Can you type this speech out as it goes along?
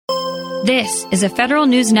This is a Federal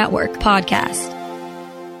News Network podcast.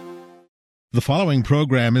 The following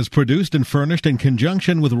program is produced and furnished in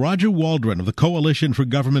conjunction with Roger Waldron of the Coalition for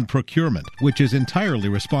Government Procurement, which is entirely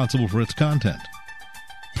responsible for its content.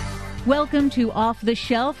 Welcome to Off the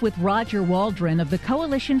Shelf with Roger Waldron of the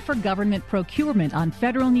Coalition for Government Procurement on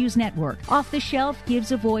Federal News Network. Off the Shelf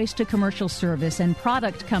gives a voice to commercial service and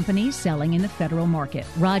product companies selling in the federal market.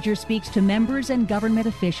 Roger speaks to members and government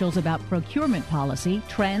officials about procurement policy,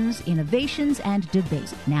 trends, innovations, and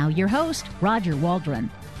debate. Now your host, Roger Waldron.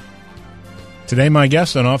 Today, my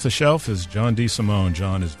guest on Off the Shelf is John DeSimone.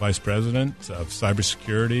 John is Vice President of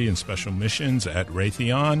Cybersecurity and Special Missions at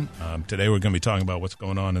Raytheon. Today, we're going to be talking about what's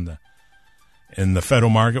going on in the federal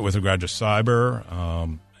market with regard to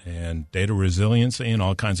cyber and data resiliency and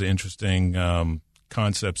all kinds of interesting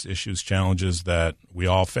concepts, issues, challenges that we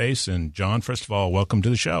all face. And John, first of all, welcome to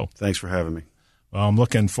the show. Thanks for having me. Well, I'm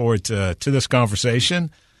looking forward to this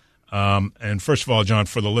conversation. And first of all, John,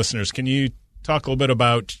 for the listeners, can you talk a little bit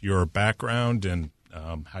about your background and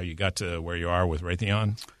how you got to where you are with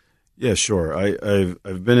Raytheon? Yeah, sure.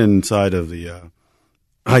 I've been inside of the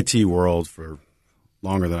IT world for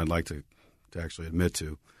longer than I'd like to actually admit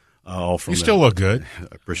to. You still look good. I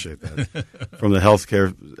appreciate that. From the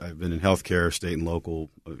healthcare, I've been in healthcare, state and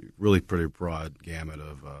local, really pretty broad gamut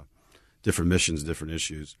of different missions, different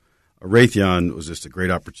issues. Raytheon was just a great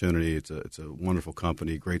opportunity. It's a wonderful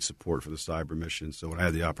company, great support for the cyber mission. So when I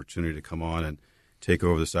had the opportunity to come on and take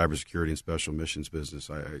over the Cybersecurity and Special Missions business,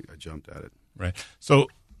 I jumped at it. Right. So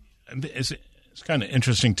it's kind of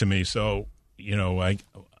interesting to me. So,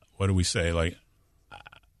 what do we say? Like,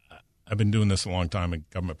 I've been doing this a long time in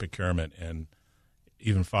government procurement, and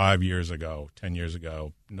even 5 years ago, 10 years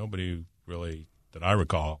ago, nobody really, that I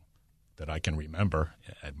recall, that I can remember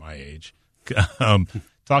at my age,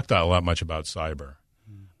 talked a lot much about cyber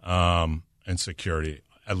and security,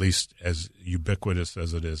 at least as ubiquitous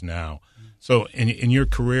as it is now. So in your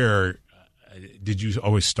career, did you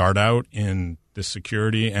always start out in the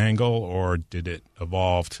security angle, or did it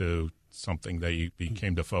evolve to something that you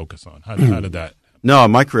became to focus on? How did that? No,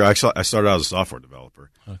 in my career, I started out as a software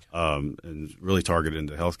developer, okay. And really targeted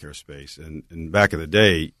into the healthcare space. And back in the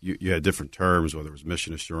day, you had different terms, whether it was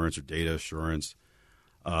mission assurance or data assurance,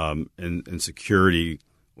 and security,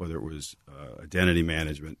 whether it was identity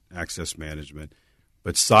management, access management.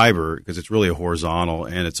 But cyber, because it's really a horizontal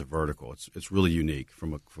and it's a vertical, it's really unique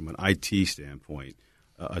from an IT standpoint.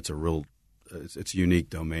 It's a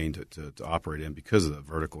unique domain to operate in because of the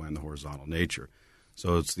vertical and the horizontal nature.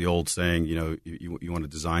 So it's the old saying, you want to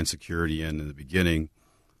design security in the beginning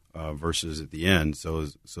versus at the end. So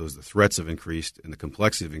as the threats have increased and the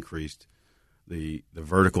complexity have increased, the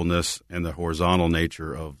verticalness and the horizontal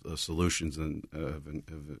nature of the solutions have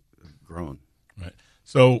grown. Right.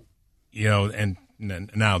 So, and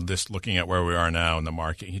now this looking at where we are now in the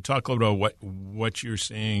market, can you talk a little bit about what you're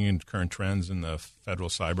seeing in current trends in the federal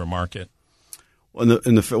cyber market? Well,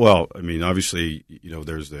 obviously,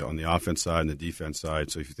 there's on the offense side and the defense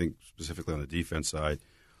side. So if you think specifically on the defense side,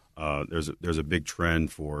 there's a big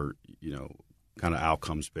trend for kind of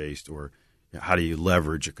outcomes based, or how do you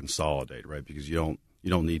leverage or consolidate, right? Because you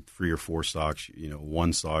don't need 3 or 4 SOCs.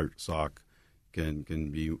 One SOC can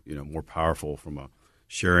be more powerful from a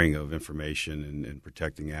sharing of information and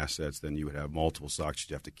protecting assets than you would have multiple SOCs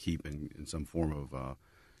you have to keep in some form of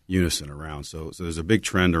unison around. So there's a big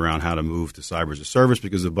trend around how to move to cyber as a service,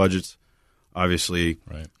 because the budgets, obviously,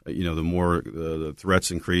 right. The more the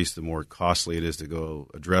threats increase, the more costly it is to go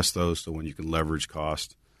address those. So when you can leverage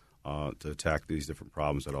cost to attack these different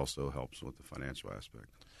problems, that also helps with the financial aspect.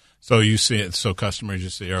 So you see it. So customers, you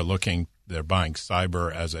see, they're buying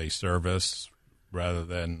cyber as a service rather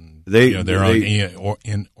than their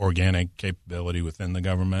own organic capability within the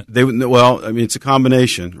government. It's a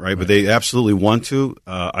combination, right? But they absolutely want to.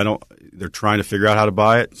 They're trying to figure out how to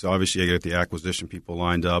buy it. So obviously, you get the acquisition people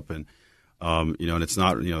lined up, and and it's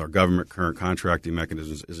not our government current contracting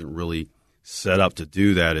mechanisms isn't really set up to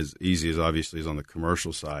do that as easy as obviously as on the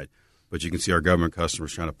commercial side. But you can see our government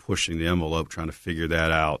customers trying to pushing the envelope, trying to figure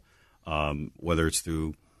that out, whether it's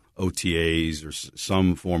through OTAs or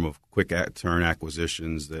some form of quick turn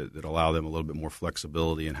acquisitions that allow them a little bit more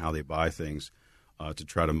flexibility in how they buy things to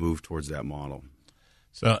try to move towards that model.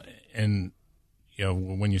 So, and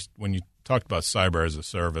when you talked about cyber as a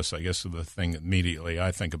service, I guess the thing immediately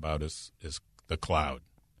I think about is the cloud,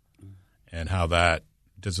 and how that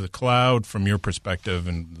does the cloud, from your perspective,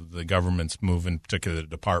 and the government's move, in particular the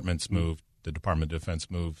department's move, the Department of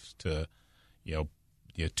Defense moves to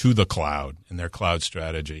to the cloud and their cloud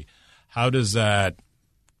strategy. How does that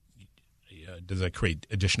create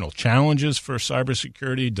additional challenges for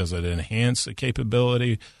cybersecurity? Does it enhance the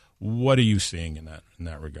capability? What are you seeing in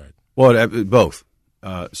that regard? Well, both.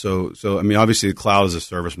 So I mean, obviously, the cloud is a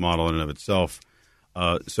service model in and of itself.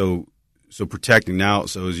 So protecting now.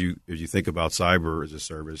 So as you think about cyber as a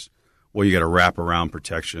service, well, you got to wrap around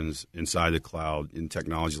protections inside the cloud in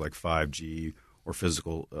technology like 5G or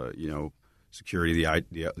physical, security,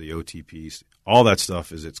 the OTPs. All that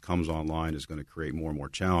stuff as it comes online is going to create more and more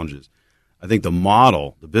challenges. I think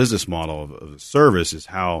the business model of a service is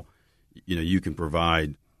how you can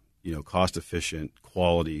provide cost efficient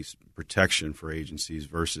quality protection for agencies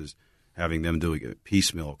versus having them doing it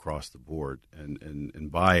piecemeal across the board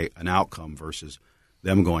and buy an outcome versus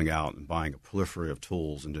them going out and buying a proliferate of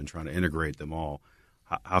tools and then trying to integrate them all.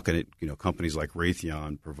 How can it, companies like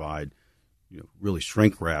Raytheon provide, really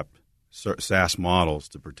shrink-wrapped SaaS models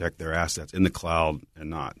to protect their assets in the cloud and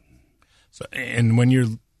not? So, and when you're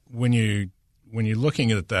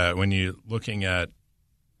looking at that, when you're looking at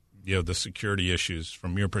the security issues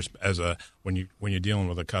from your perspective, when you're dealing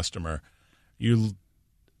with a customer,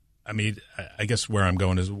 I guess where I'm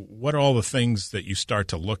going is, what are all the things that you start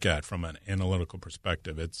to look at from an analytical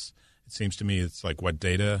perspective? It seems to me it's like, what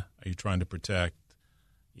data are you trying to protect?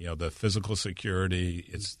 The physical security,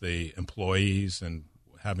 it's the employees and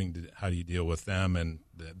how do you deal with them? And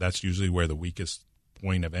that's usually where the weakest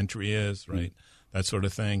point of entry is, right? Mm-hmm. That sort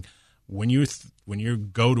of thing. When you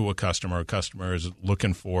go to a customer is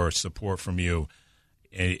looking for support from you,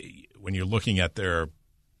 when you're looking at their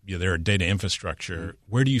data infrastructure,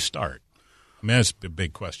 where do you start? I mean, that's a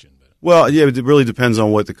big question. But. Well, yeah, it really depends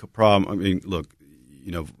on what the problem. I mean, look,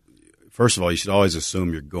 first of all, you should always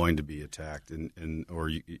assume you're going to be attacked,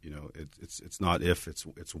 it's not if,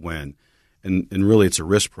 it's when, and really it's a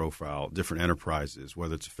risk profile. Different enterprises,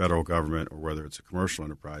 whether it's a federal government or whether it's a commercial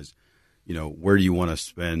enterprise, where do you want to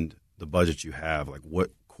spend the budget you have? Like, what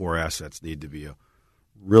core assets need to be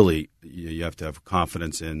you have to have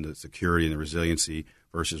confidence in the security and the resiliency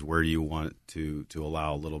versus where do you want to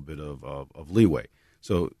allow a little bit of leeway.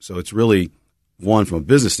 So it's really, one, from a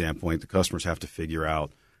business standpoint, the customers have to figure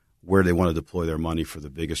out where they want to deploy their money for the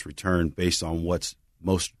biggest return based on what's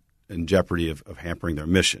most in jeopardy of hampering their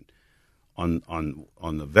mission. On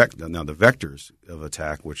the vectors of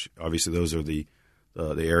attack, which obviously those are the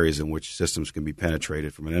areas in which systems can be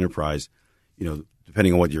penetrated from an enterprise,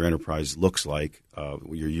 depending on what your enterprise looks like,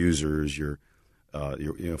 your users, your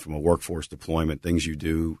from a workforce deployment, things you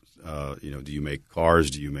do, do you make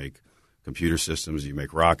cars? Do you make computer systems? Do you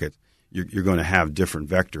make rockets? You're going to have different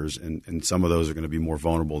vectors, and some of those are going to be more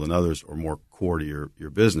vulnerable than others or more core to your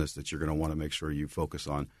business that you're going to want to make sure you focus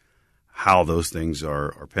on how those things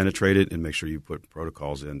are penetrated and make sure you put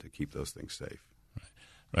protocols in to keep those things safe.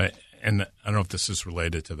 Right. And I don't know if this is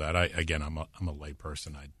related to that. I'm a lay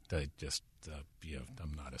person. I just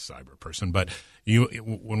I'm not a cyber person. But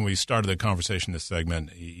when we started the conversation, this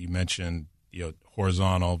segment, you mentioned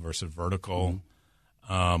horizontal versus vertical.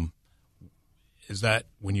 Mm-hmm. Is that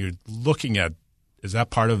when you're looking at? Is that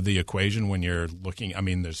part of the equation when you're looking? I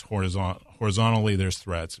mean, there's horizontally there's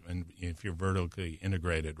threats, and if you're vertically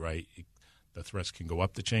integrated, right, the threats can go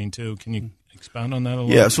up the chain too. Can you expound on that a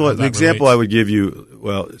little? Yeah. So the example I would give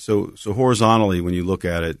you, so horizontally, when you look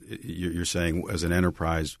at it, you're saying as an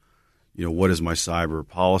enterprise, what is my cyber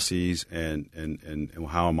policies and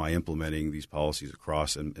how am I implementing these policies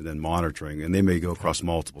across and then monitoring, and they may go across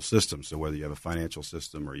multiple systems. So whether you have a financial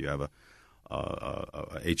system or you have a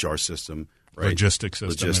HR system, right? Logistics,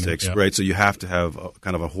 right? So you have to have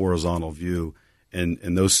kind of a horizontal view.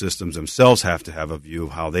 And those systems themselves have to have a view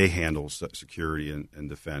of how they handle security and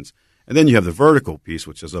defense. And then you have the vertical piece,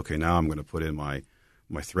 which is, okay, now I'm going to put in my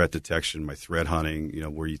threat detection, my threat hunting,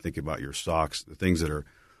 where you think about your SOCs, the things that are,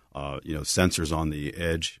 sensors on the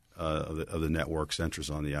edge of the network,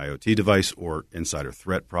 sensors on the IoT device, or insider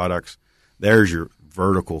threat products. There's your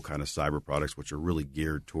vertical kind of cyber products, which are really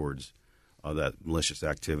geared towards that malicious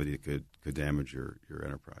activity that could damage your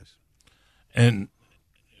enterprise. And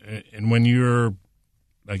when you're,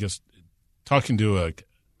 I guess, talking to a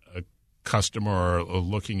customer or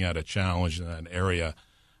looking at a challenge in that area,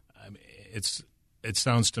 it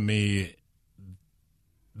sounds to me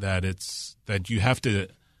that you have to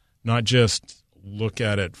not just look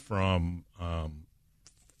at it from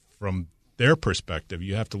their perspective.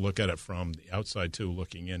 You have to look at it from the outside too,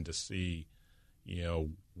 looking in to see,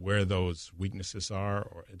 where those weaknesses are.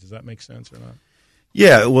 Or does that make sense or not?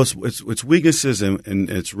 Yeah, well, it's weaknesses, and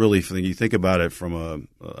it's really, you think about it from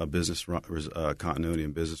a business continuity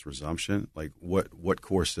and business resumption. Like what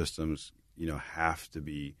core systems have to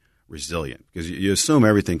be resilient, because you assume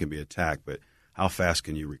everything can be attacked, but how fast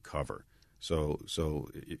can you recover? So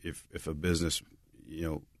if a business,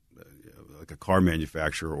 like a car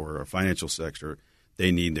manufacturer or a financial sector,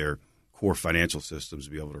 they need their core financial systems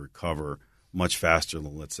to be able to recover much faster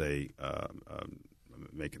than, let's say,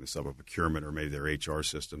 making this up, a procurement or maybe their HR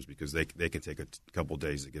systems, because they can take a couple of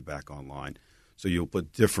days to get back online. So you'll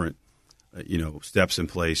put different steps in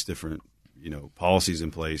place, different policies in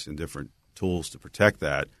place, and different tools to protect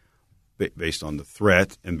that based on the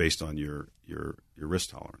threat and based on your risk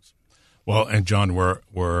tolerance. Well, and John, we're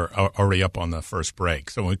already up on the first break.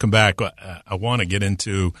 So when we come back, I want to get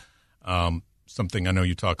into something I know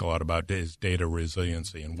you talk a lot about, is data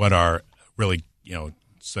resiliency, and what are really,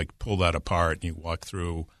 it's like pull that apart and you walk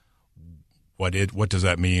through what does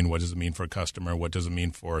that mean? What does it mean for a customer? What does it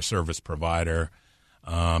mean for a service provider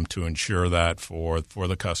to ensure that for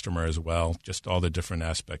the customer as well? Just all the different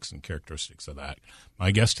aspects and characteristics of that.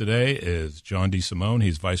 My guest today is John DeSimone.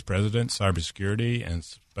 He's Vice President, Cybersecurity and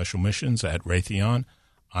Special Missions at Raytheon.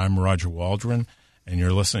 I'm Roger Waldron, and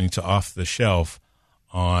you're listening to Off the Shelf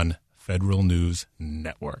on Federal News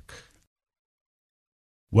Network.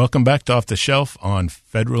 Welcome back to Off the Shelf on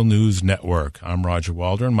Federal News Network. I'm Roger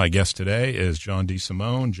Waldron. My guest today is John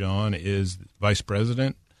DeSimone. John is Vice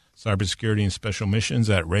President, Cybersecurity and Special Missions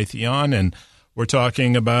at Raytheon, and we're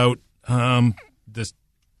talking about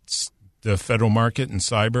the federal market and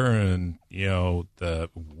cyber, and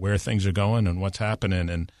where things are going and what's happening.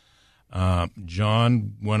 And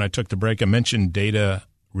John, when I took the break, I mentioned data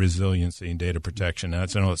resiliency and data protection. I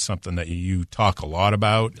know it's something that you talk a lot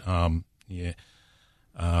about. And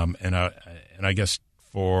I guess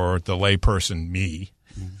for the layperson, me,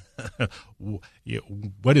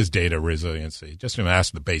 what is data resiliency? Just to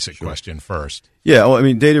ask the basic question first. Yeah, well, I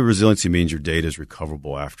mean, data resiliency means your data is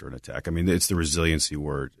recoverable after an attack. I mean, it's the resiliency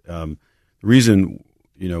word. The reason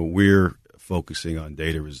we're focusing on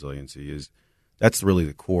data resiliency is that's really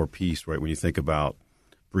the core piece, right? When you think about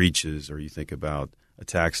breaches or you think about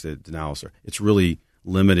attacks that denials, it's really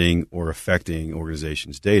limiting or affecting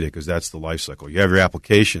organizations' data, because that's the life cycle. You have your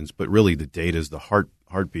applications, but really the data is the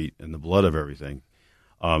heartbeat and the blood of everything.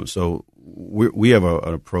 So we have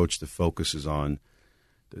an approach that focuses on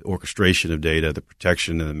the orchestration of data, the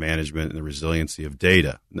protection and the management and the resiliency of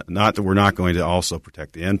data. Not that we're not going to also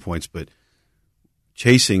protect the endpoints, but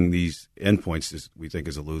chasing these endpoints we think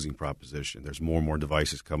is a losing proposition. There's more and more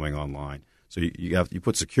devices coming online. So you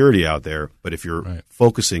put security out there, but if you're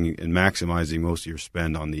focusing and maximizing most of your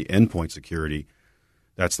spend on the endpoint security,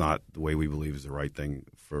 that's not the way we believe is the right thing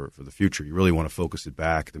for the future. You really want to focus it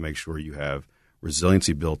back to make sure you have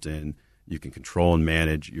resiliency built in. You can control and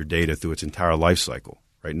manage your data through its entire life cycle,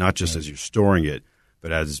 right? Not just as you're storing it,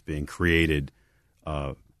 but as it's being created,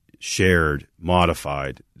 shared,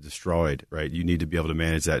 modified, destroyed, right? You need to be able to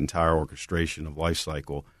manage that entire orchestration of life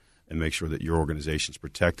cycle and make sure that your organization is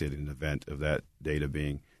protected in the event of that data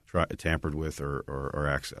being tampered with or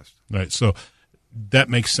accessed. Right. So that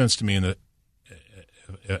makes sense to me in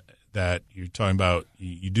that you're talking about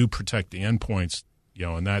you do protect the endpoints,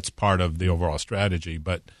 and that's part of the overall strategy,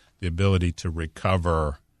 but the ability to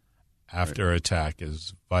recover after attack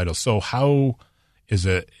is vital. So how is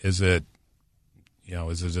it is it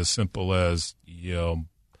as simple as,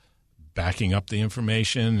 backing up the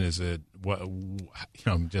information? Is it what?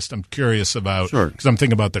 I'm curious about, because I'm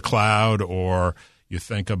thinking about the cloud, or you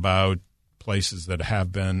think about places that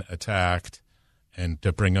have been attacked, and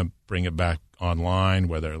to bring it back online.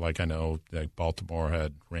 Whether, like, I know that Baltimore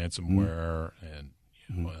had ransomware, and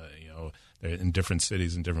they're in different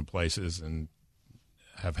cities and different places, and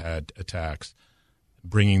have had attacks.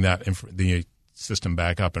 Bringing the system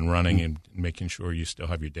back up and running, and making sure you still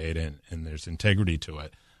have your data and there's integrity to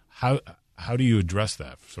it. How do you address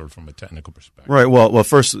that, sort of from a technical perspective? Right. Well,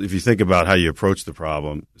 first, if you think about how you approach the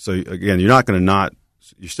problem, so again, you're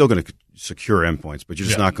still going to secure endpoints, but you're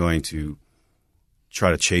just not going to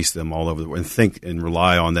try to chase them all over the world and think and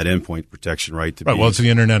rely on that endpoint protection, right? Well, it's the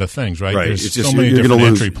Internet of Things, right? Right. There's so many different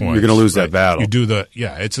entry points. You're going to lose that battle. You do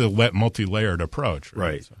it's a multi-layered approach,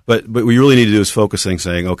 right? So. But what you really need to do is focusing,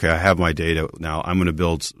 saying, okay, I have my data now. I'm going to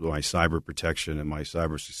build my cyber protection and my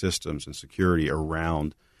cyber systems and security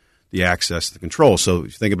around the access to the control. So if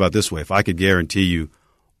you think about it this way, if I could guarantee you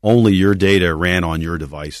only your data ran on your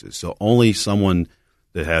devices, so only someone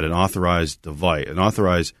that had an authorized device,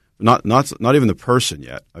 not even the person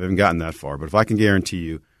yet. I haven't gotten that far. But if I can guarantee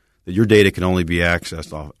you that your data can only be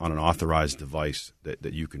accessed on an authorized device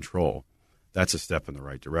that you control, that's a step in the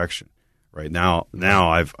right direction. Right now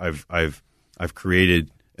I've created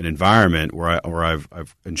an environment where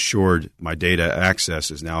I've ensured my data access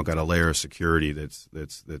has now got a layer of security that's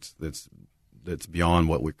beyond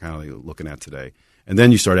what we're kind of looking at today. And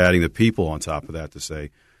then you start adding the people on top of that to say,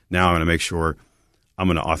 now I'm going to make sure I'm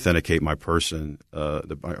going to authenticate my person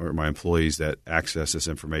or my employees that access this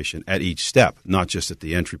information at each step, not just at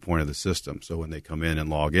the entry point of the system. So when they come in and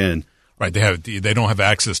log in, right? They don't have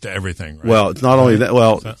access to everything. Right? Well, it's not only that.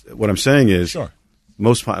 Well, what I'm saying is, sure.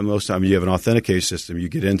 Most time you have an authentication system. You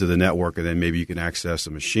get into the network, and then maybe you can access a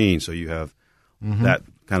machine. So you have that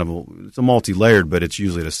kind of it's a multi-layered, but it's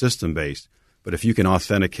usually at a system based. But if you can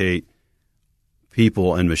authenticate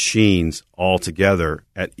people and machines all together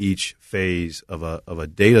at each phase of a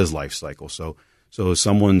data's life cycle. So if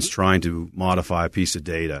someone's trying to modify a piece of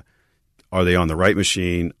data, are they on the right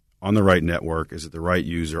machine, on the right network? Is it the right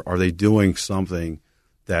user? Are they doing something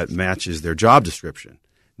that matches their job description?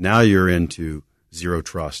 Now you're into zero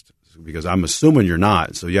trust, because I'm assuming you're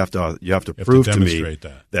not. So you have to prove to me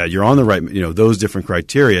that you're on the right, those different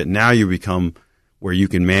criteria. Now you become where you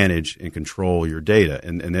can manage and control your data.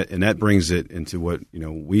 And that brings it into what,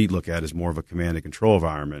 we look at as more of a command and control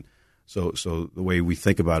environment. So the way we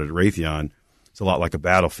think about it at Raytheon, it's a lot like a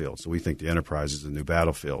battlefield. So we think the enterprise is a new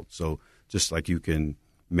battlefield. So just like you can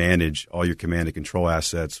manage all your command and control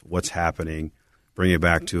assets, what's happening, bring it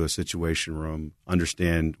back to a situation room,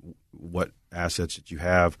 understand what assets that you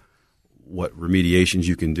have, what remediations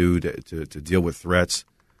you can do to deal with threats,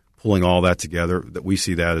 pulling all that together, that we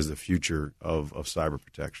see that as the future of cyber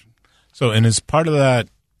protection. So, and as part of that,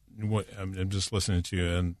 I'm just listening to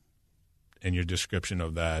you and your description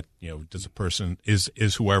of that, does a person, is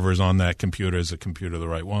whoever is on that computer, is the computer the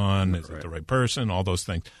right one? Is it the right person? All those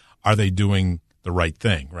things. Are they doing the right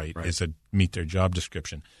thing, right? Is it meet their job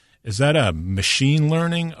description? Is that a machine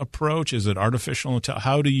learning approach? Is it artificial intelligence?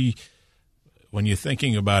 How do you, when you're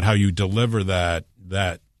thinking about how you deliver that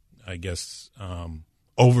I guess,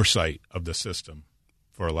 oversight of the system,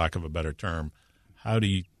 for lack of a better term, how do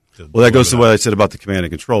you? Well, that goes to what I said about the command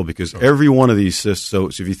and control, because every one of these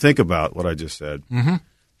systems. So if you think about what I just said,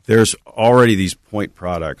 there's already these point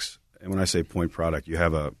products, and when I say point product, you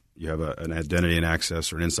have an identity and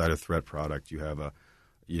access or an insider threat product. You have an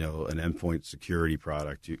endpoint security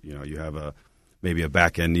product. You have maybe a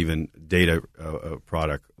back end even data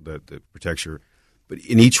product that protects your. But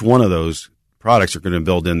in each one of those products are going to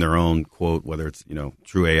build in their own quote, whether it's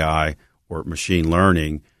true AI or machine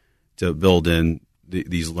learning, to build in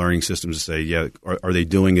these learning systems to say, are they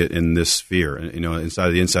doing it in this sphere? And, inside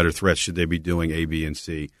of the insider threat, should they be doing A, B, and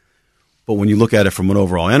C? But when you look at it from an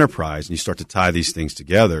overall enterprise and you start to tie these things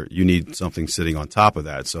together, you need something sitting on top of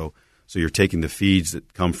that. So you're taking the feeds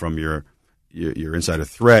that come from your insider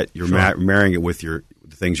threat, you're marrying it with the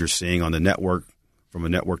things you're seeing on the network from a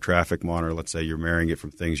network traffic monitor. Let's say you're marrying it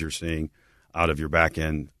from things you're seeing out of your back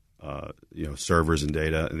end, servers and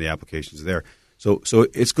data and the applications there. So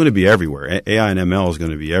it's going to be everywhere. AI and ML is going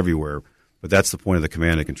to be everywhere, but that's the point of the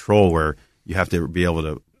command and control, where you have to be able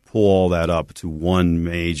to pull all that up to one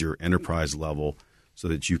major enterprise level, so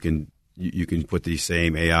that you can put these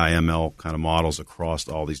same AI ML kind of models across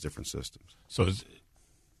all these different systems. So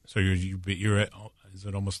you're is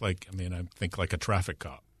it almost like, I think like a traffic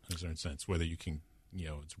cop, in a certain sense, whether you can,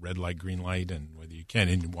 it's red light, green light, and whether you can,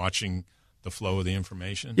 and watching the flow of the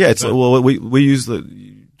information? Yeah, we use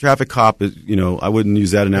the traffic cop. Is, I wouldn't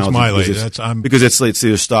use that analogy because it's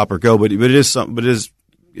either stop or go. But it is something. But it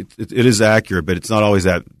is accurate. But it's not always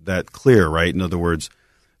that clear, right? In other words,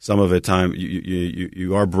 some of the time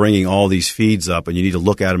you are bringing all these feeds up, and you need to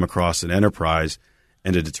look at them across an enterprise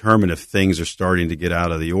and to determine if things are starting to get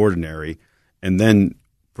out of the ordinary, and then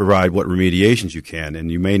provide what remediations you can.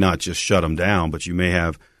 And you may not just shut them down, but you may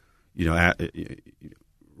have,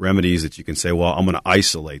 remedies that you can say, well, I'm going to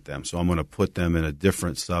isolate them. So I'm going to put them in a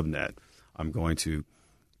different subnet. I'm going to,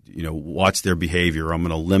 watch their behavior. I'm going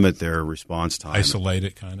to limit their response time. Isolate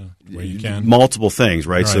it kind of where you can. Multiple things,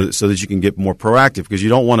 right? So that you can get more proactive, because you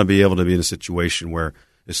don't want to be able to be in a situation where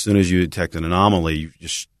as soon as you detect an anomaly, you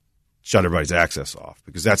just shut everybody's access off,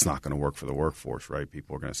 because that's not going to work for the workforce, right?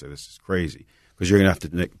 People are going to say this is crazy, because you're going to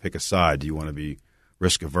have to pick a side. Do you want to be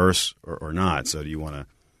risk averse or not? So do you want to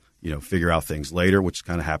figure out things later, which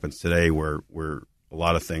kind of happens today, where a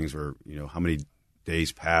lot of things are, how many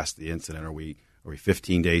days past the incident are we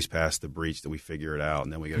 15 days past the breach that we figure it out,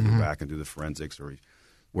 and then we got to go back and do the forensics, or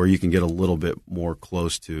where you can get a little bit more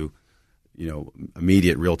close to,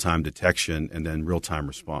 immediate real-time detection and then real-time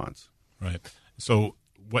response. Right. So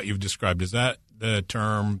what you've described, is that the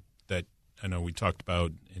term that I know we talked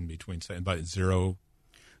about in between, saying about zero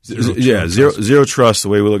trust. The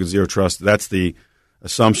way we look at zero trust, that's the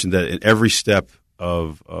assumption that in every step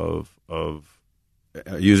of a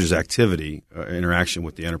user's activity, interaction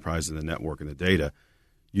with the enterprise and the network and the data,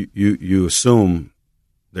 you assume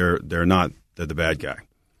they're the bad guy.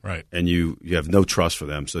 Right. And you have no trust for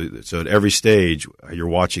them. So at every stage, you're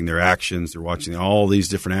watching their actions. They're watching all these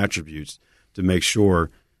different attributes to make sure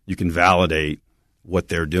you can validate what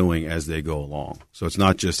they're doing as they go along. So it's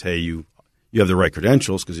not just, hey, you have the right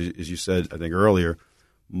credentials, because as you said, I think earlier,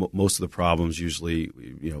 most of the problems usually,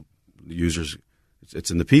 the users, it's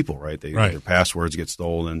in the people, right? Their passwords get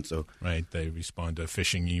stolen. So right, they respond to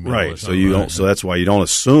phishing email. Right. So you don't. So that's why you don't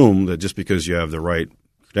assume that just because you have the right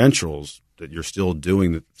credentials that you're still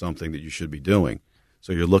doing something that you should be doing.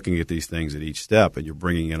 So you're looking at these things at each step, and you're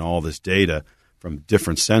bringing in all this data from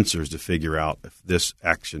different sensors to figure out if this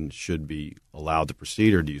action should be allowed to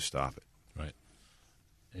proceed or do you stop it. Right.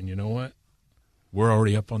 And you know what? We're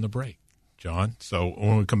already up on the break, John. So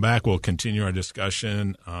when we come back, we'll continue our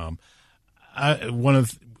discussion. One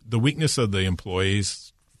of the weakness of the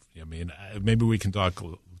employees, maybe we can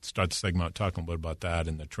start the segment talking a little bit about that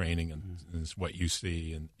and the training and what you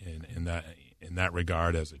see in that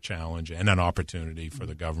regard as a challenge and an opportunity for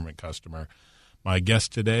the government customer. My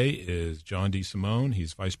guest today is John DeSimone.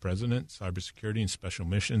 He's Vice President, Cybersecurity and Special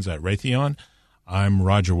Missions at Raytheon. I'm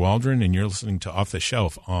Roger Waldron, and you're listening to Off the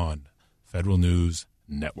Shelf on Federal News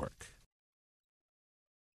Network.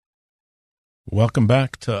 Welcome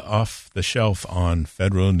back to Off the Shelf on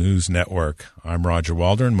Federal News Network. I'm Roger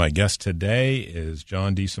Waldron. My guest today is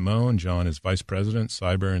John DeSimone. John is Vice President,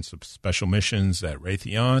 Cyber and Special Missions at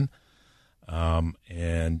Raytheon.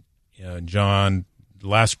 John,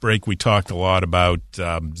 last break we talked a lot about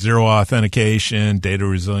zero authentication, data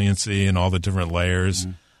resiliency, and all the different layers.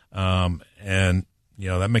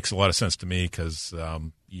 That makes a lot of sense to me because,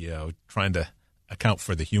 trying to account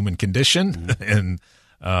for the human condition and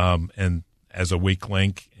as a weak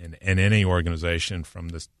link in any organization from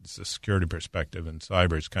the security perspective, and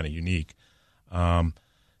cyber is kind of unique.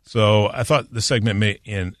 So I thought the segment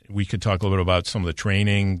we could talk a little bit about some of the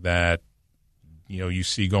training that you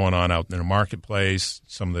see going on out in the marketplace,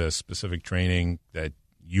 some of the specific training that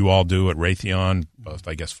you all do at Raytheon, both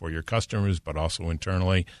I guess for your customers, but also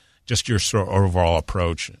internally. Just your sort of overall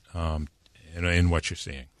approach in what you're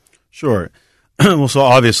seeing. Sure. Well, so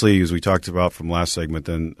obviously, as we talked about from last segment,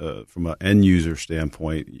 then from an end user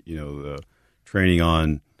standpoint, the training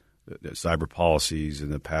on the cyber policies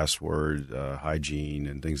and the password hygiene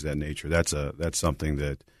and things of that nature. That's something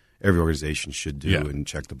that every organization should do and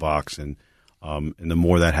check the box. And the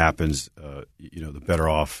more that happens, the better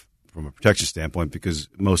off from a protection standpoint, because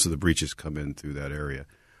most of the breaches come in through that area.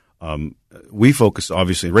 We focus,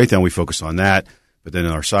 obviously, at Raytheon, we focus on that. But then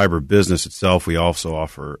in our cyber business itself, we also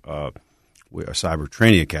offer a cyber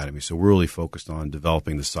training academy. So we're really focused on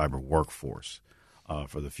developing the cyber workforce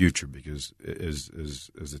for the future, because as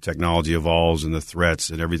the technology evolves and the threats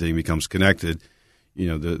and everything becomes connected,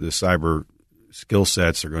 the cyber skill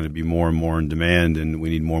sets are going to be more and more in demand, and we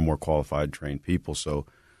need more and more qualified, trained people. So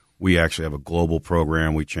we actually have a global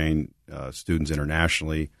program. We train students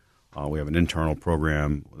internationally. We have an internal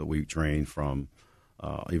program that we train from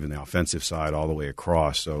even the offensive side all the way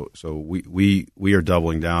across. So we are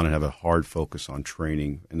doubling down and have a hard focus on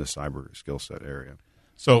training in the cyber skill set area.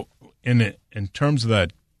 So in terms of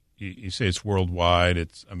that, you say it's worldwide.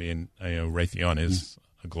 Raytheon is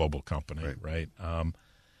a global company, right?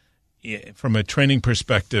 From a training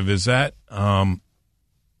perspective, is that I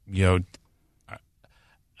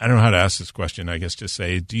don't know how to ask this question. I guess just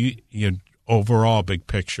say, do you overall big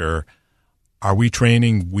picture, are we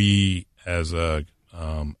training? We as a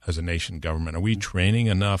nation government, are we training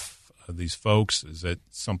enough of these folks? Is it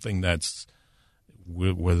something that's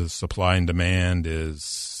where the supply and demand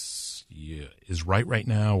is right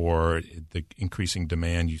now, or the increasing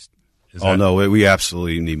demand? No, we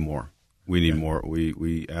absolutely need more. We need more.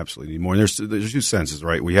 We absolutely need more. And there's two senses,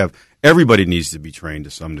 right? Everybody needs to be trained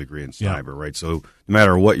to some degree in cyber, right? So no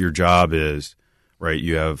matter what your job is, right,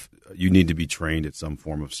 you need to be trained at some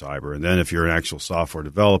form of cyber. And then if you're an actual software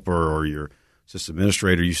developer or you're system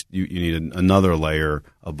administrator, you need another layer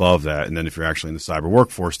above that. And then if you're actually in the cyber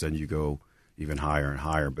workforce, then you go even higher and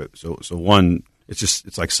higher. But so one,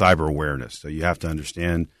 it's like cyber awareness. So you have to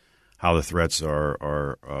understand how the threats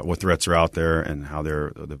are what threats are out there, and how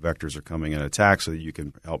the vectors are coming in attack, so that you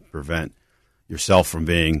can help prevent yourself from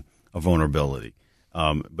being a vulnerability.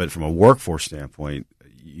 But from a workforce standpoint,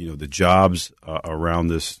 the jobs around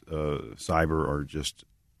this cyber are just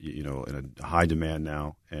in a high demand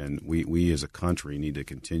now, and we as a country need to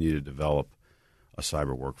continue to develop a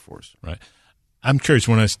cyber workforce. Right. I'm curious,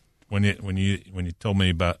 when you told me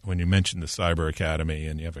about, when you mentioned the Cyber Academy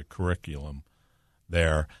and you have a curriculum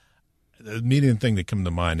there, the immediate thing that comes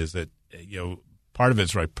to mind is that part of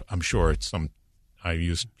it's right. I'm sure it's I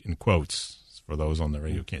use in quotes for those on the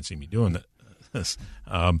radio can't see me doing this.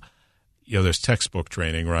 there's textbook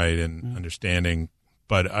training, right, and understanding.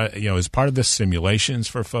 But as part of this, simulations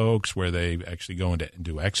for folks where they actually go into and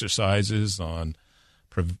do exercises on,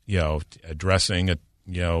 addressing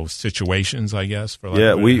situations, I guess.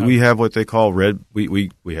 We have what they call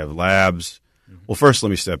we have labs. Mm-hmm. Well, first let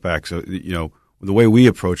me step back. So the way we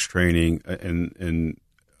approach training, and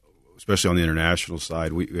especially on the international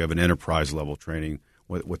side, we have an enterprise level training.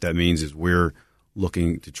 What that means is we're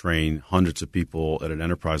looking to train hundreds of people at an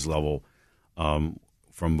enterprise level,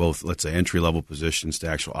 from both, let's say, entry level positions to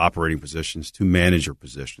actual operating positions to manager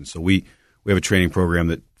positions. So we have a training program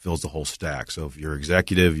that fills the whole stack. So if you're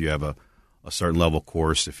executive, you have a certain level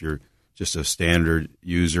course. If you're just a standard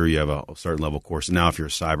user, you have a certain level course. And now if you're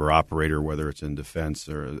a cyber operator, whether it's in defense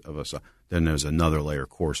or then there's another layer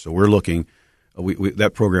course. So we're looking.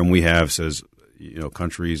 That program we have says,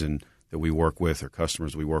 countries and that we work with or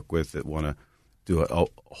customers we work with that want to do a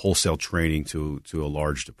wholesale training to a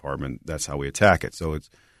large department. That's how we attack it. So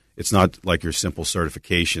it's not like your simple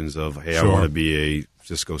certifications of, hey, Sure. I want to be a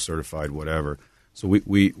Cisco certified whatever. So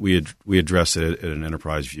we address it at an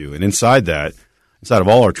enterprise view. And inside of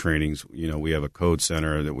all our trainings, we have a code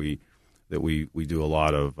center that we do a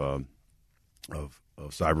lot of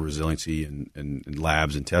cyber resiliency and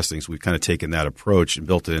labs and testing. So we've kind of taken that approach and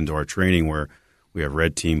built it into our training where we have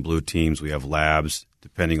red team, blue teams, we have labs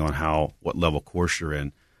depending on what level course you're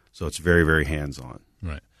in. So it's very, very hands-on.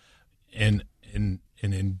 Right. And in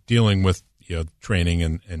dealing with training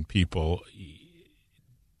and people,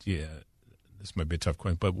 this might be a tough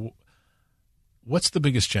question, but what's the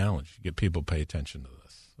biggest challenge to get people to pay attention to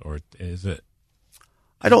this, or is it?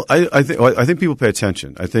 I think people pay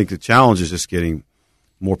attention. I think the challenge is just getting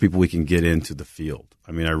more people we can get into the field.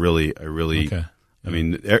 I mean, I really. Okay. I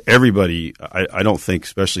mean, everybody. I don't think,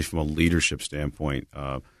 especially from a leadership standpoint,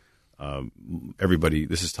 everybody.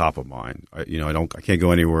 This is top of mind. I can't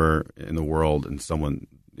go anywhere in the world and someone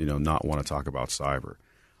not want to talk about cyber.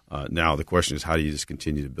 Now the question is, how do you just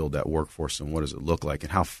continue to build that workforce, and what does it look like,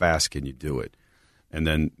 and how fast can you do it? And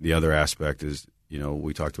then the other aspect is,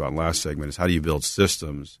 we talked about in the last segment, is how do you build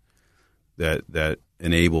systems that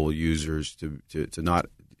enable users to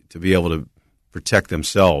be able to protect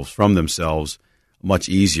themselves from themselves much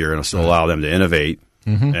easier, and still allow them to innovate,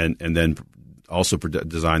 and then also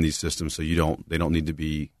design these systems so they don't need to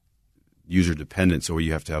be user dependent. So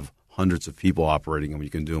you have to have hundreds of people operating them.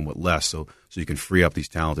 You can do them with less, so you can free up these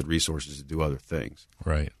talented resources to do other things.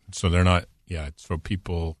 Right. So they're not. Yeah. So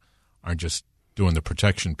people aren't just doing the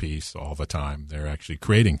protection piece all the time. They're actually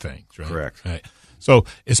creating things. Right. Correct. Right. So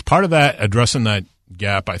as part of that, addressing that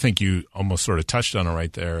gap, I think you almost sort of touched on it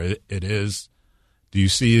right there. It is. Do you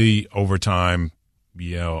see over time,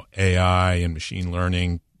 AI and machine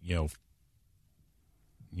learning,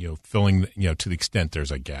 filling, to the extent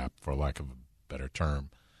there's a gap, for lack of a better term,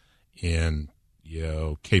 in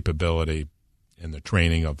capability in the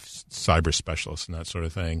training of cyber specialists and that sort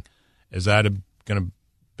of thing? Is that going to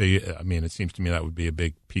be? I mean, it seems to me that would be a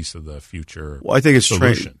big piece of the future. Well, I think it's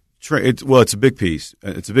solution. It's a big piece.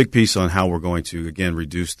 It's a big piece on how we're going to again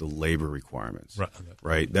reduce the labor requirements.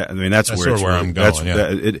 Right. That's where I'm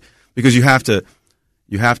going. Because you have to,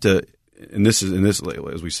 and this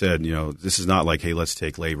as we said, this is not like, hey, let's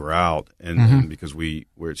take labor out, and because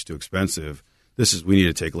where it's too expensive. We need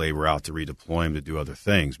to take labor out to redeploy them to do other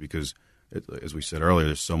things because, as we said earlier,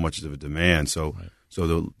 there's so much of a demand. So,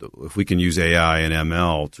 if we can use AI and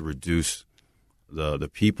ML to reduce the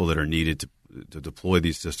people that are needed to deploy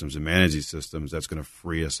these systems and manage these systems, that's going to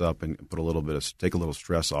free us up and take a little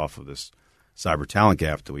stress off of this cyber talent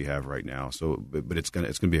gap that we have right now. So, but it's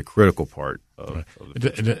going to be a critical part of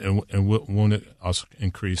and won't it also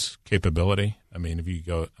increase capability? I mean, if you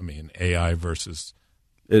go, AI versus.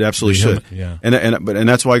 It absolutely should, yeah. And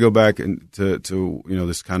that's why I go back to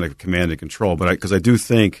this kind of command and control. But because I do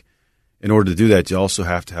think, in order to do that, you also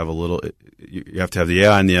have to have you have to have the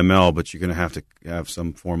AI and the ML, but you're going to have to have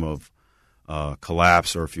some form of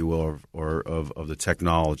collapse, or if you will, or of the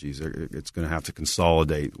technologies. It's going to have to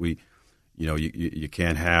consolidate. You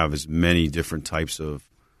can't have as many different types of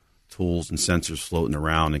tools and sensors floating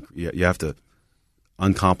around, and you have to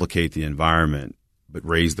uncomplicate the environment, but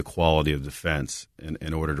raise the quality of defense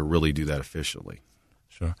in order to really do that efficiently.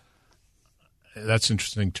 Sure. That's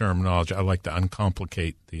interesting terminology. I like to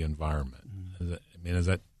uncomplicate the environment. Is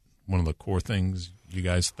that one of the core things you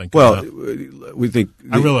guys think about? Well, we think...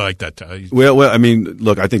 I really like that. Well,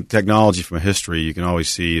 look, I think technology from history, you can always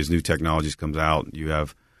see as new technologies comes out, you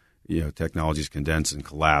have technologies condense and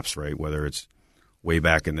collapse, right? Whether it's way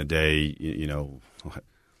back in the day,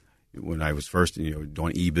 when I was first,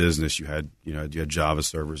 doing e-business, you had Java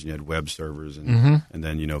servers and you had web servers, and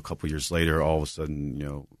then a couple of years later, all of a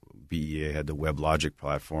sudden, BEA had the WebLogic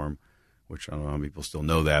platform, which I don't know how many people still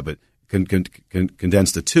know that, but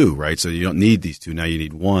condensed to two, right? So you don't need these two. Now you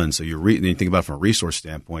need one. So you think about it from a resource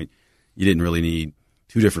standpoint, you didn't really need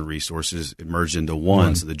two different resources. It merged into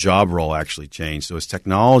one. So the job role actually changed. So as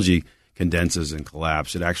technology condenses and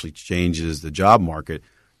collapses, it actually changes the job market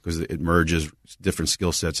because it merges different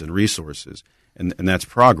skill sets and resources. And that's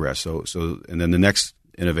progress. So and then the next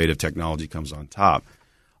innovative technology comes on top.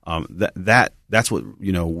 That's what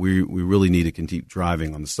we really need to keep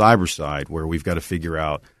driving on the cyber side, where we've got to figure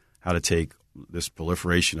out how to take this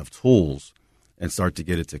proliferation of tools and start to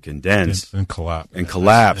get it to condense and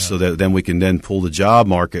collapse so that then we can then pull the job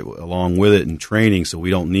market along with it and training, so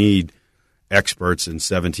we don't need experts in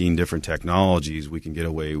 17 different technologies. We can get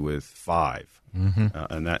away with 5,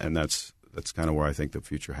 and that's kind of where I think the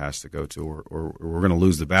future has to go to, or we're going to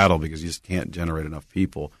lose the battle because you just can't generate enough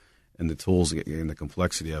people, and the tools and the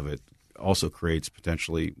complexity of it also creates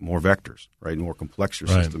potentially more vectors, right? More complex your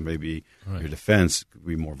system, maybe your defense could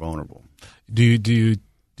be more vulnerable. Do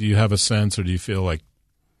you have a sense, or do you feel like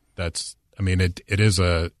that's? I mean, it is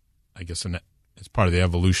it's part of the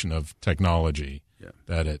evolution of technology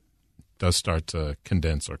that it does start to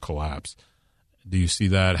condense or collapse. Do you see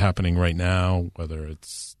that happening right now? Whether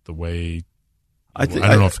it's the way I don't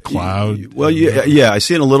know if cloud. Well, I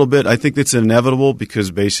see it a little bit. I think it's inevitable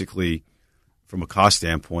because basically, from a cost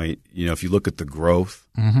standpoint, if you look at the growth,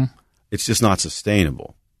 it's just not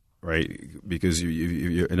sustainable, right? Because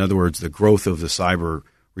you, in other words, the growth of the cyber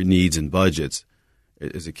needs and budgets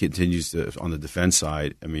as it continues to on the defense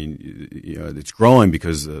side. I mean, it's growing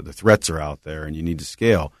because the threats are out there, and you need to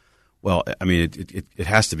scale. Well, I mean, it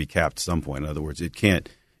has to be capped at some point. In other words, it can't.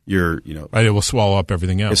 Right, it will swallow up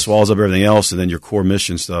everything else. It swallows up everything else, and then your core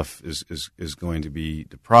mission stuff is going to be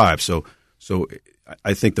deprived. So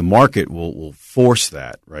I think the market will force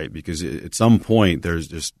that, right? Because at some point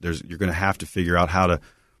you're going to have to figure out how to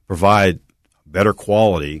provide better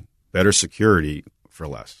quality, better security for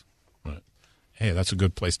less. Right. Hey, that's a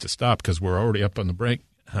good place to stop because we're already up on the break,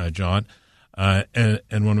 John. And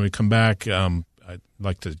when we come back, I'd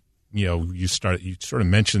like to, you sort of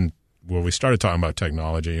mentioned. Well, we started talking about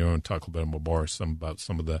technology. You want to talk a little bit more about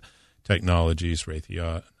some of the technologies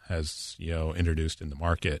Raytheon has introduced in the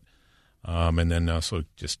market, and then also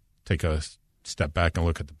just take a step back and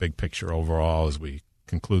look at the big picture overall as we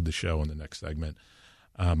conclude the show in the next segment.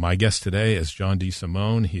 My guest today is John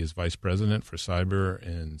DeSimone. He is Vice President for Cyber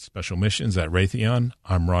and Special Missions at Raytheon.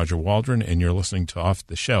 I'm Roger Waldron, and you're listening to Off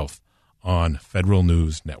the Shelf on Federal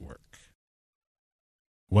News Network.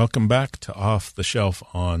 Welcome back to Off the Shelf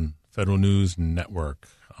on Federal News Network.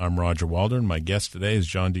 I'm Roger Waldron. My guest today is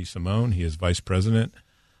John DeSimone. He is Vice President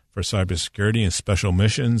for Cybersecurity and Special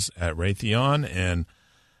Missions at Raytheon. And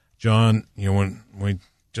John, when we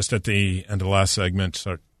just at the end of the last segment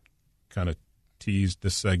kind of teased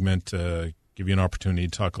this segment to give you an opportunity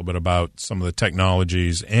to talk a little bit about some of the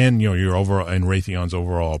technologies and your overall and Raytheon's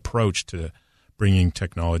overall approach to bringing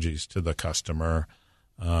technologies to the customer.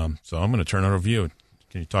 So I'm going to turn it over to you.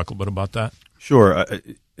 Can you talk a little bit about that? Sure.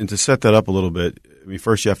 And to set that up a little bit, I mean,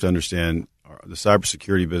 first you have to understand the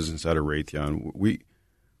cybersecurity business out of Raytheon.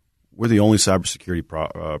 We're the only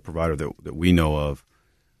cybersecurity provider that we know of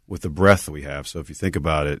with the breadth that we have. So if you think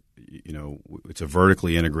about it, it's a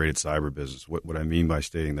vertically integrated cyber business. What I mean by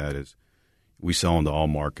stating that is we sell into all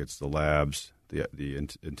markets: the labs, the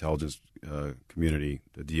intelligence community,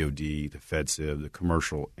 the DoD, the FedCiv, the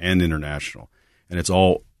commercial, and international, and it's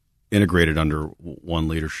all integrated under one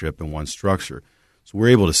leadership and one structure. So we're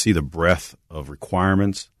able to see the breadth of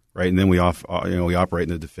requirements, right? And then we operate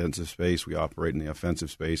in the defensive space, we operate in the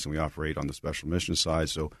offensive space, and we operate on the special mission side.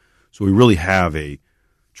 So we really have a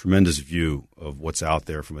tremendous view of what's out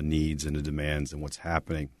there from a needs and the demands and what's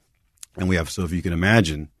happening. And so if you can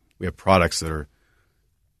imagine, we have products that are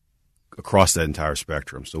across that entire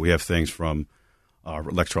spectrum. So we have things from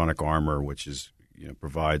electronic armor, which is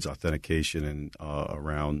provides authentication and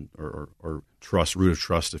around or trust, root of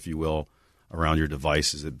trust, if you will, around your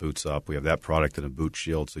devices. It boots up. We have that product in a boot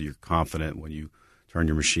shield, so you're confident when you turn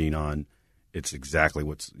your machine on, it's exactly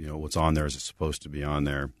what's on there as it's supposed to be on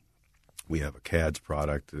there. We have a CADS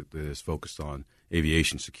product that is focused on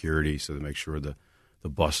aviation security, so to make sure the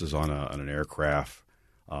bus is on an aircraft,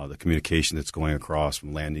 the communication that's going across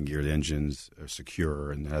from landing gear to engines are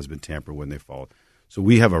secure and has been tampered when they fall. So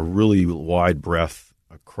we have a really wide breadth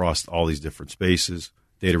across all these different spaces.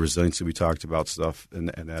 Data resiliency, we talked about stuff in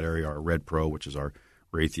that area. Our Red Pro, which is our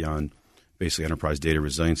Raytheon, basically enterprise data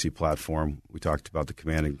resiliency platform. We talked about the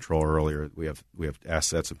command and control earlier. We have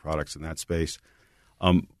assets and products in that space.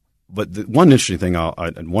 But the one interesting thing I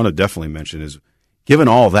want to definitely mention is, given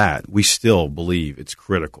all that, we still believe it's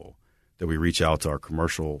critical that we reach out to our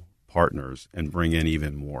commercial partners and bring in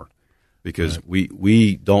even more, because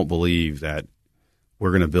we don't believe that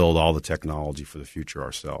we're going to build all the technology for the future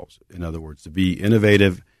ourselves. In other words, to be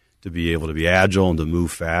innovative, to be able to be agile and to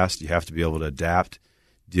move fast, you have to be able to adapt,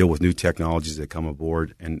 deal with new technologies that come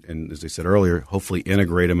aboard, and as I said earlier, hopefully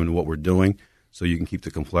integrate them into what we're doing so you can keep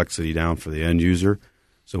the complexity down for the end user.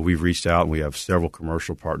 So we've reached out, and we have several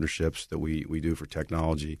commercial partnerships that we do for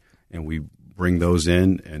technology, and we bring those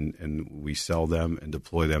in and we sell them and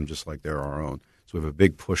deploy them just like they're our own. So we have a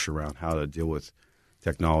big push around how to deal with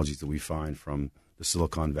technologies that we find from the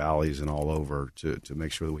Silicon Valleys and all over to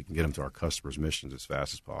make sure that we can get them to our customers' missions as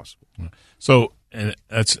fast as possible. So and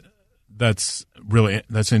that's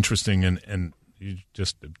interesting, and you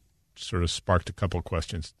just sort of sparked a couple of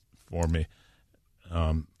questions for me,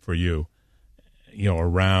 for you,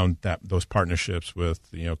 around those partnerships with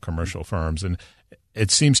commercial firms, and it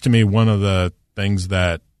seems to me one of the things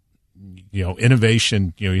that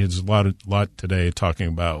innovation. There's a lot today talking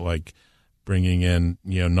about like bringing in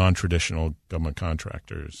non-traditional government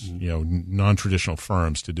contractors, non-traditional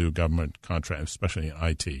firms to do government contracts, especially in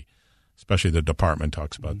IT. Especially the department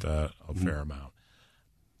talks about that a fair amount.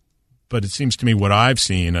 But it seems to me what I've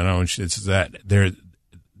seen, it's that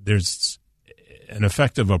there's an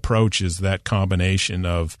effective approach is that combination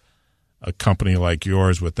of a company like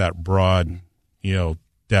yours with that broad,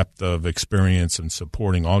 depth of experience and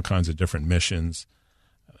supporting all kinds of different missions,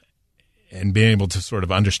 and being able to sort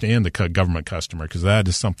of understand the government customer, because that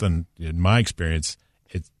is something, in my experience,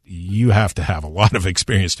 you have to have a lot of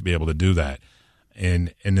experience to be able to do that.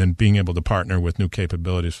 And then being able to partner with new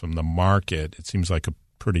capabilities from the market, it seems like a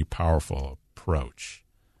pretty powerful approach.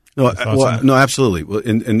 No, absolutely. Well,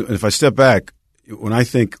 and if I step back, when I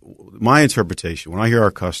think my interpretation, when I hear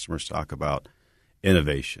our customers talk about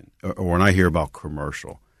innovation, or when I hear about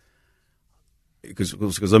commercial, because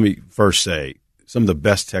let me first say, some of the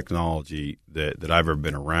best technology that I've ever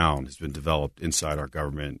been around has been developed inside our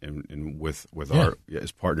government and with our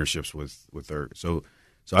as partnerships with our So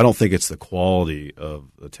I don't think it's the quality of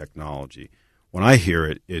the technology. When I hear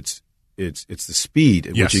it, it's the speed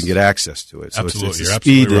at which you can get access to it. So absolutely. It's the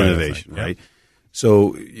speed to innovation, right?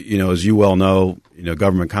 So, as you well know,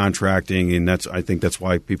 government contracting, and I think that's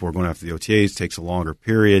why people are going after the OTAs. It takes a longer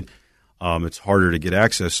period. It's harder to get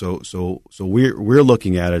access. So we're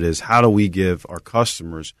looking at it as how do we give our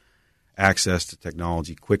customers access to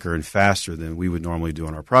technology quicker and faster than we would normally do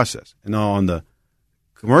in our process. And now on the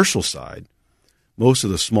commercial side, most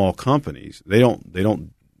of the small companies, they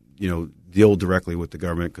don't deal directly with the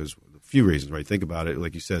government because a few reasons, right? Think about it.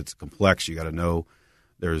 Like you said, it's complex. You got to know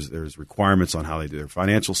there's requirements on how they do their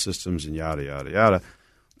financial systems and yada, yada, yada.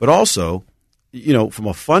 But also, from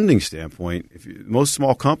a funding standpoint, most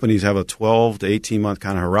small companies have a 12 to 18-month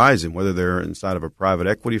kind of horizon, whether they're inside of a private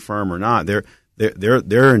equity firm or not.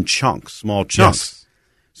 They're in chunks, small chunks. Yes.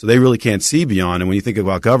 So they really can't see beyond. And when you think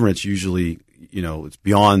about government, it's usually, it's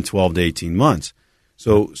beyond 12 to 18 months.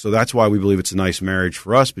 So that's why we believe it's a nice marriage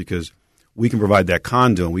for us, because we can provide that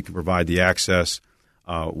conduit, we can provide the access.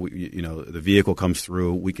 The vehicle comes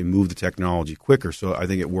through, we can move the technology quicker. So I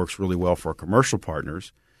think it works really well for our commercial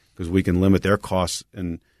partners because we can limit their costs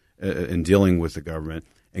in dealing with the government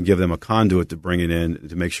and give them a conduit to bring it in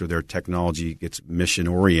to make sure their technology gets mission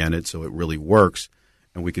oriented so it really works.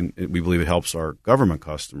 And we believe it helps our government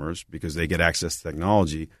customers because they get access to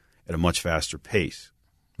technology at a much faster pace.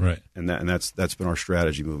 Right, and that's been our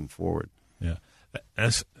strategy moving forward. Yeah,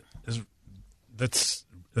 that's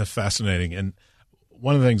fascinating. And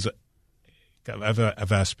one of the things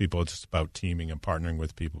I've asked people just about teaming and partnering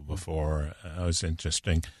with people before. It was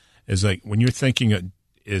interesting. Is like when you're thinking,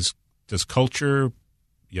 does culture,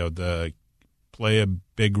 play a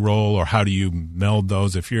big role, or how do you meld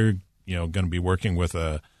those? If you're going to be working with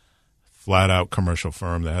a flat out commercial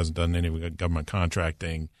firm that hasn't done any government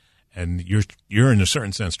contracting, and you're in a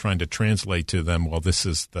certain sense trying to translate to them, well,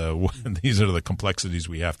 these are the complexities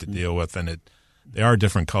we have to deal with, and they are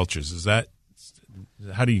different cultures.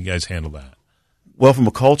 How do you guys handle that? Well, from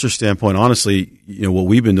a culture standpoint, honestly, what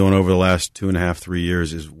we've been doing over the last 2.5, 3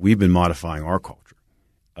 years is we've been modifying our culture.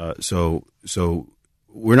 So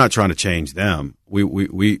we're not trying to change them. We're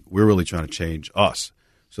really trying to change us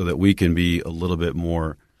so that we can be a little bit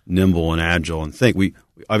more nimble and agile and think. We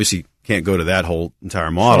obviously can't go to that whole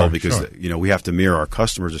entire model because we have to mirror our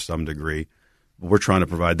customers to some degree. But we're trying to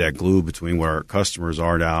provide that glue between where our customers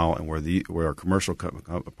are now and where our commercial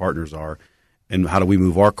partners are, and how do we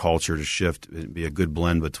move our culture to shift and be a good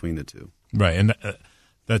blend between the two. Right, and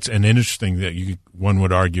that's an interesting that one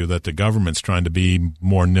would argue that the government's trying to be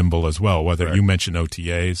more nimble as well. Whether you mentioned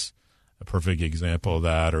OTAs, a perfect example of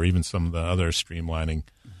that, or even some of the other streamlining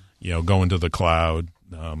going to the cloud,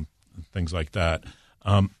 things like that.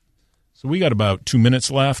 So we got about 2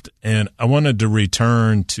 minutes left, and I wanted to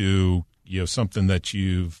return to something that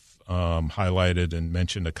you've highlighted and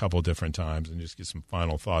mentioned a couple different times, and just get some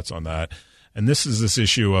final thoughts on that. And this is this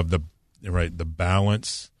issue of the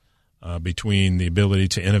balance between the ability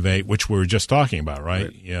to innovate, which we were just talking about,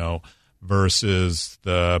 right? Versus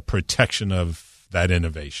the protection of that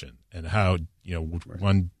innovation, and how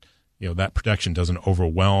that protection doesn't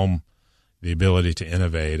overwhelm the ability to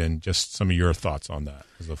innovate, and just some of your thoughts on that.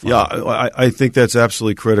 I think that's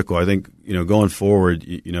absolutely critical. I think, going forward,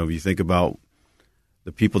 you think about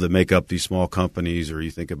the people that make up these small companies, or you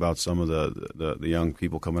think about some of the young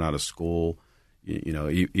people coming out of school,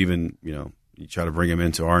 even you try to bring them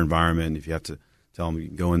into our environment. If you have to tell them you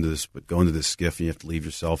can go into this SCIF and you have to leave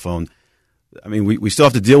your cell phone. I mean, we still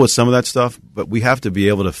have to deal with some of that stuff, but we have to be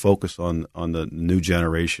able to focus on the new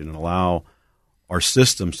generation and allow our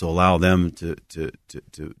systems to allow them to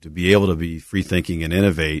be able to be free thinking and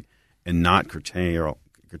innovate, and not curtail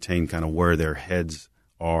kind of where their heads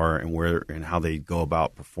are and how they go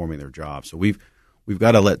about performing their job. So we've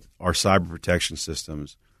got to let our cyber protection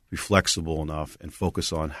systems be flexible enough and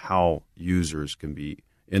focus on how users can be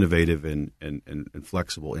innovative and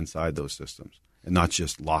flexible inside those systems, and not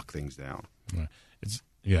just lock things down.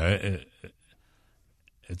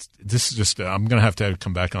 This is just I'm going to have to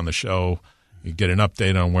come back on the show. You get an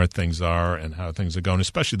update on where things are and how things are going,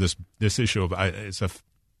 especially this issue of it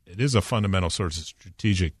is a fundamental sort of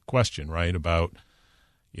strategic question, right? About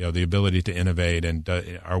the ability to innovate, and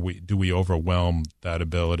do we overwhelm that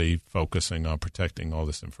ability, focusing on protecting all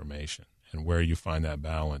this information, and where you find that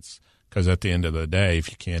balance? Because at the end of the day,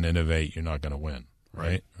 if you can't innovate, you're not going to win,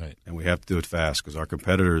 right? And we have to do it fast, because our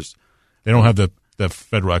competitors, they don't have the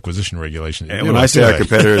federal acquisition regulations. And when I say our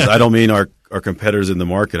competitors, I don't mean our competitors in the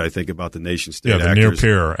market. I think about the nation state actors. The near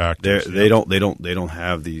peer actors. They don't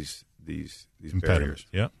have these competitors.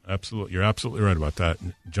 Yeah, absolutely. You're absolutely right about that.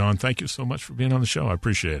 John, thank you so much for being on the show. I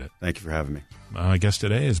appreciate it. Thank you for having me. My guest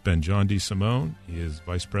today has been John DeSimone. He is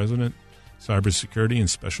Vice President, Cybersecurity and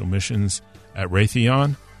Special Missions at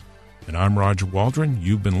Raytheon. And I'm Roger Waldron.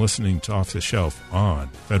 You've been listening to Off the Shelf on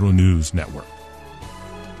Federal News Network.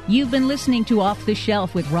 You've been listening to Off the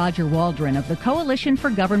Shelf with Roger Waldron of the Coalition for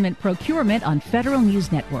Government Procurement on Federal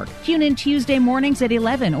News Network. Tune in Tuesday mornings at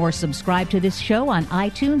 11, or subscribe to this show on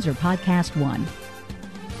iTunes or Podcast One.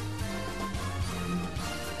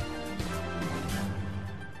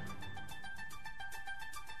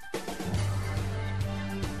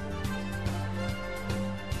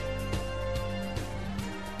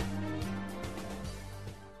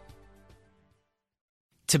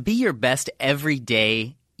 To be your best every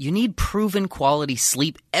day, you need proven quality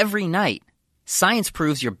sleep every night. Science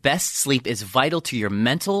proves your best sleep is vital to your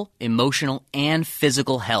mental, emotional, and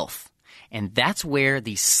physical health. And that's where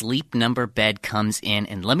the Sleep Number bed comes in.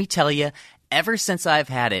 And let me tell you, ever since I've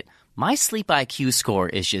had it, my sleep IQ score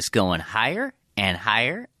is just going higher and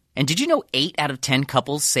higher. And did you know 8 out of 10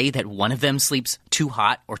 couples say that one of them sleeps too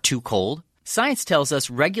hot or too cold? Science tells us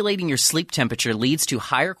regulating your sleep temperature leads to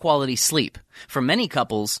higher quality sleep. For many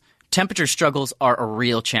couples, temperature struggles are a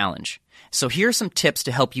real challenge. So here are some tips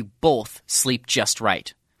to help you both sleep just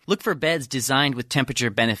right. Look for beds designed with temperature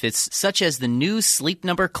benefits, such as the new Sleep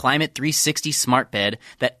Number Climate 360 Smart Bed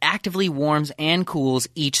that actively warms and cools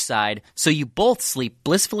each side, so you both sleep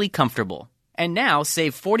blissfully comfortable. And now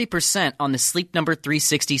save 40% on the Sleep Number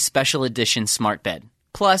 360 Special Edition Smart Bed,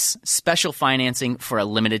 plus special financing for a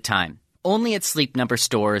limited time. Only at Sleep Number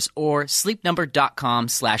stores or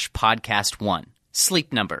sleepnumber.com/podcast1.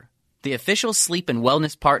 Sleep Number, the official sleep and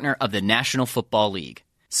wellness partner of the National Football League.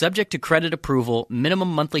 Subject to credit approval,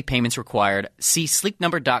 minimum monthly payments required. See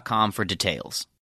sleepnumber.com for details.